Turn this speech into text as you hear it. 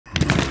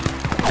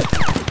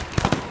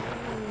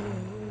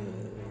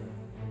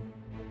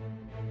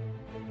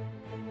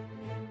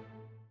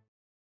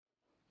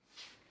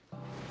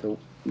So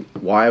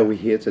why are we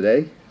here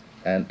today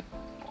and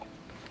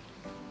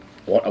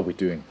what are we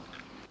doing?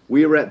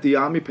 We are at the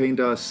Army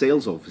Painter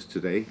sales office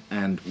today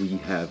and we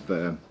have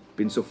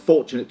been so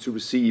fortunate to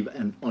receive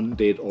an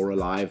Undead or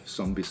Alive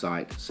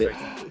Zombicide set.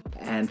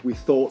 And we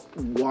thought,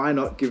 why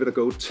not give it a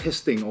go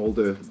testing all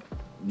the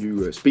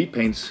new speed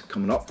paints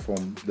coming up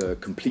from the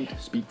complete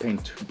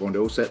Speedpaint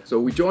 2.0 set. So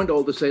we joined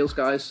all the sales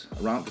guys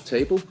around the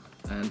table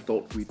and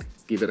thought we'd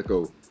give it a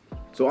go.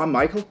 So I'm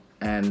Michael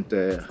and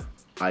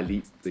I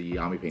lead the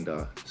Army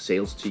Painter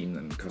sales team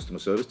and customer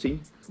service team.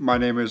 My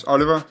name is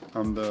Oliver.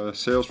 I'm the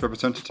sales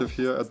representative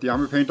here at the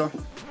Army Painter.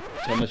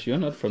 Thomas, you're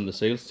not from the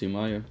sales team,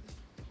 are you?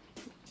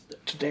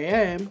 Today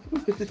I am.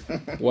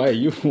 Why are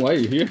you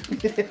here?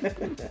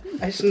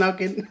 I snuck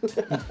in.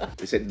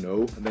 They said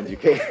no, and then you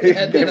came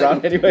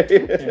around anyway.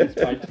 Yeah,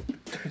 it's fine.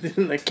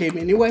 Then I came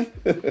anyway.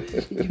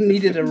 You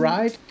needed a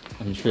ride.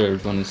 I'm sure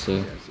everyone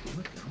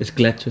is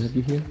glad to have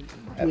you here.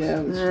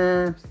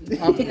 Yeah.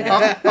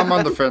 I'm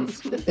on the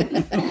fence.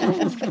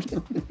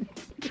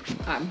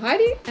 I'm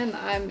Heidi and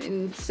I'm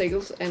in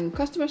sales and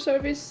customer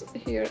service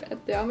here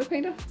at the Army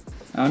Painter.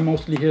 I'm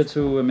mostly here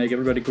to make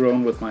everybody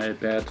groan with my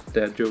bad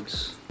dad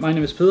jokes. My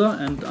name is Peder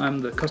and I'm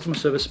the customer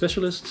service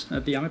specialist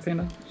at the Army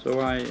Painter. So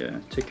I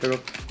take care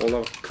of all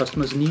our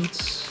customers'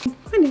 needs.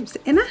 My name is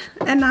Anna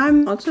and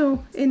I'm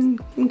also in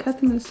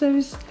customer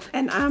service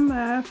and I'm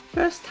a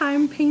first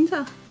time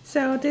painter.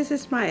 So this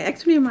is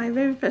actually my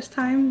very first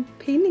time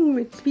painting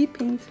with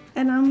Speedpaint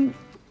and I'm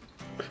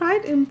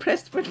quite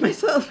impressed with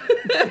myself.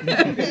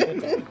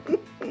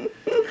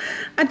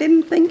 I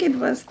didn't think it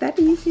was that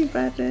easy,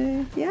 but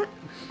yeah.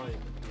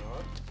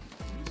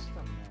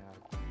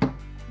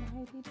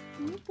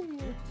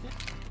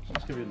 Så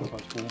skal vi lukke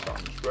os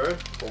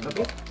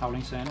bruge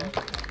Havling Sande.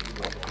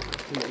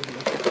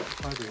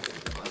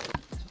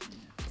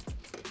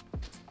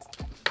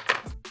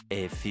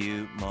 A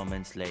few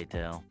moments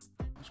later.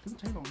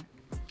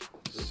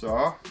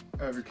 Så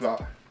er vi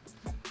klar.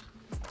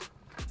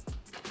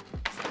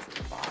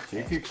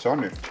 Det gik så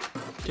nemt.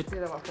 Det der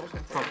var forskel.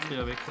 Det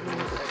er væk.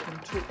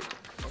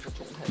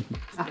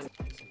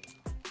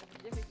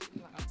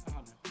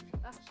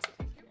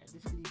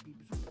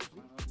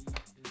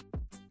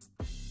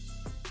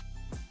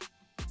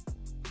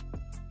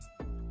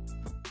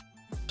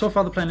 So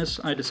far the plan is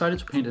I decided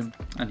to paint him,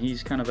 and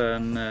he's kind of a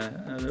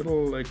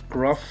little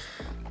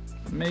gruff,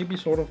 maybe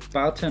sort of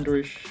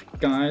bartenderish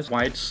guy.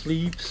 White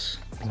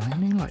sleeves.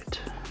 Blinding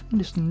light.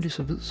 Næsten lige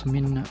så hvid som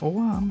min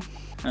overarm.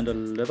 And a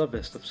leather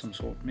vest of some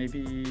sort, maybe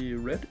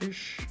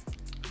reddish.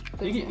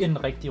 Ikke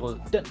en rigtig rød,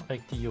 den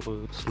rigtige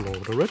rød.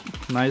 Slaughter red.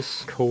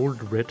 Nice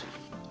cold red.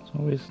 It's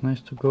always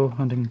nice to go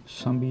hunting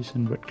zombies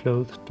in red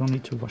clothes. Don't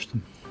need to wash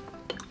them.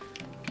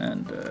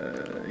 And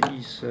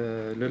he's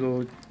a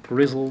little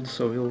grizzled,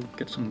 so he'll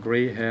get some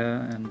grey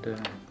hair, and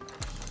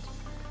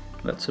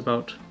that's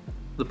about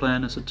the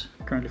plan as it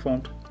currently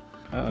formed.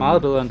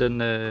 Meget bedre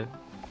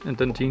end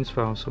den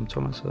jeansfarve, som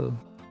Thomas havde.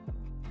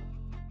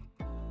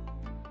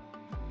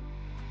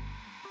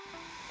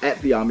 At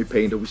the Army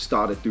Painter, we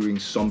started doing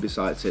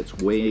Zombicide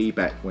sets way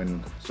back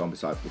when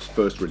Zombicide was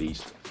first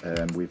released.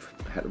 We've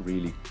had a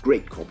really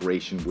great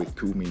cooperation with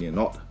CMON and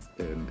Not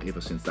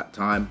ever since that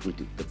time. We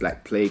did the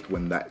Black Plague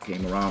when that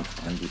came around,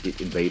 and we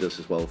did Invaders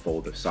as well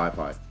for the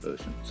sci-fi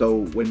version.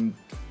 So when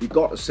we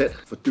got a set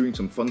for doing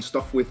some fun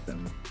stuff with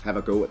and have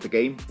a go at the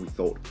game, we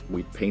thought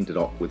we'd paint it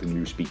up with the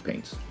new speed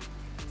paints.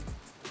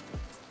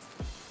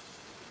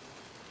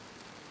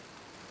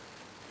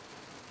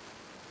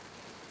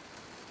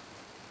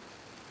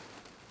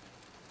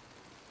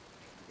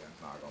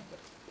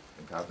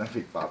 Den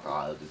fik bare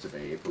drejet det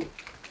tilbage på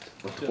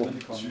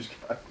tysk.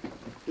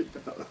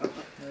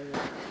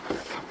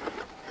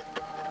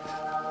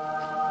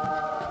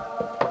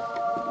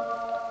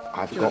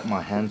 I've got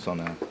my hands on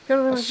a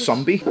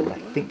zombie. I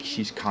think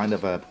she's kind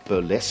of a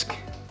burlesque,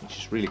 which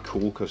is really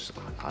cool because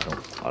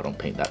I don't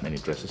paint that many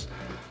dresses.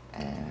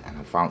 And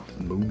I found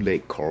Moon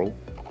Lake Coral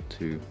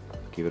to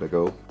give it a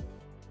go.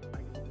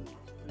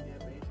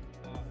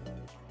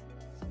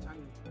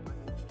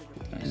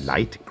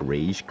 Light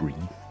grayish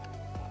green.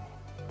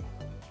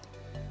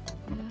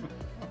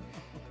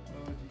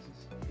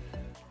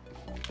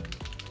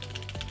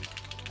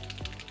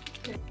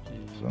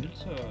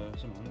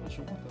 Så mange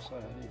versioner, der så er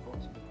det i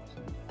forhold til det her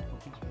sådan.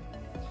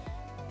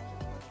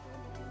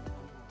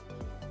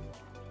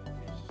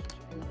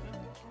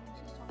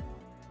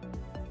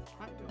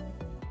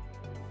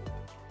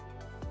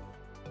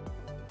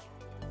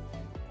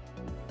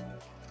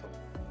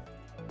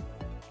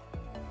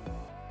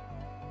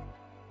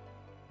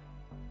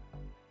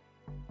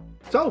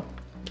 So,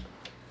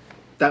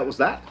 that was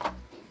that.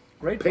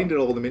 Great. Painted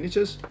all the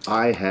miniatures.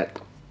 I had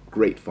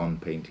great fun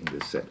painting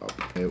this setup.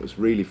 It was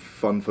really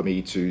fun for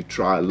me to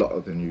try a lot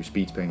of the new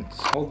speed paints.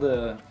 All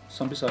the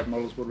Zombicide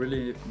models were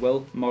really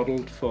well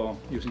modeled for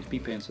using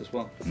speed paints as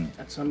well.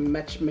 That's a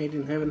match made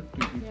in heaven.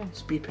 Yeah.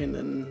 Speedpaint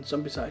and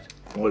Zombicide.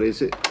 What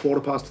is it?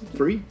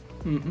 3:15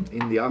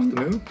 in the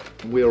afternoon.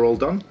 We are all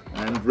done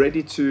and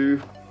ready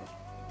to,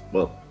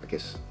 well, I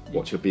guess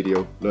watch a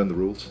video, learn the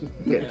rules,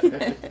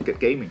 get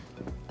gaming.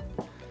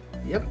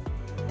 Yep.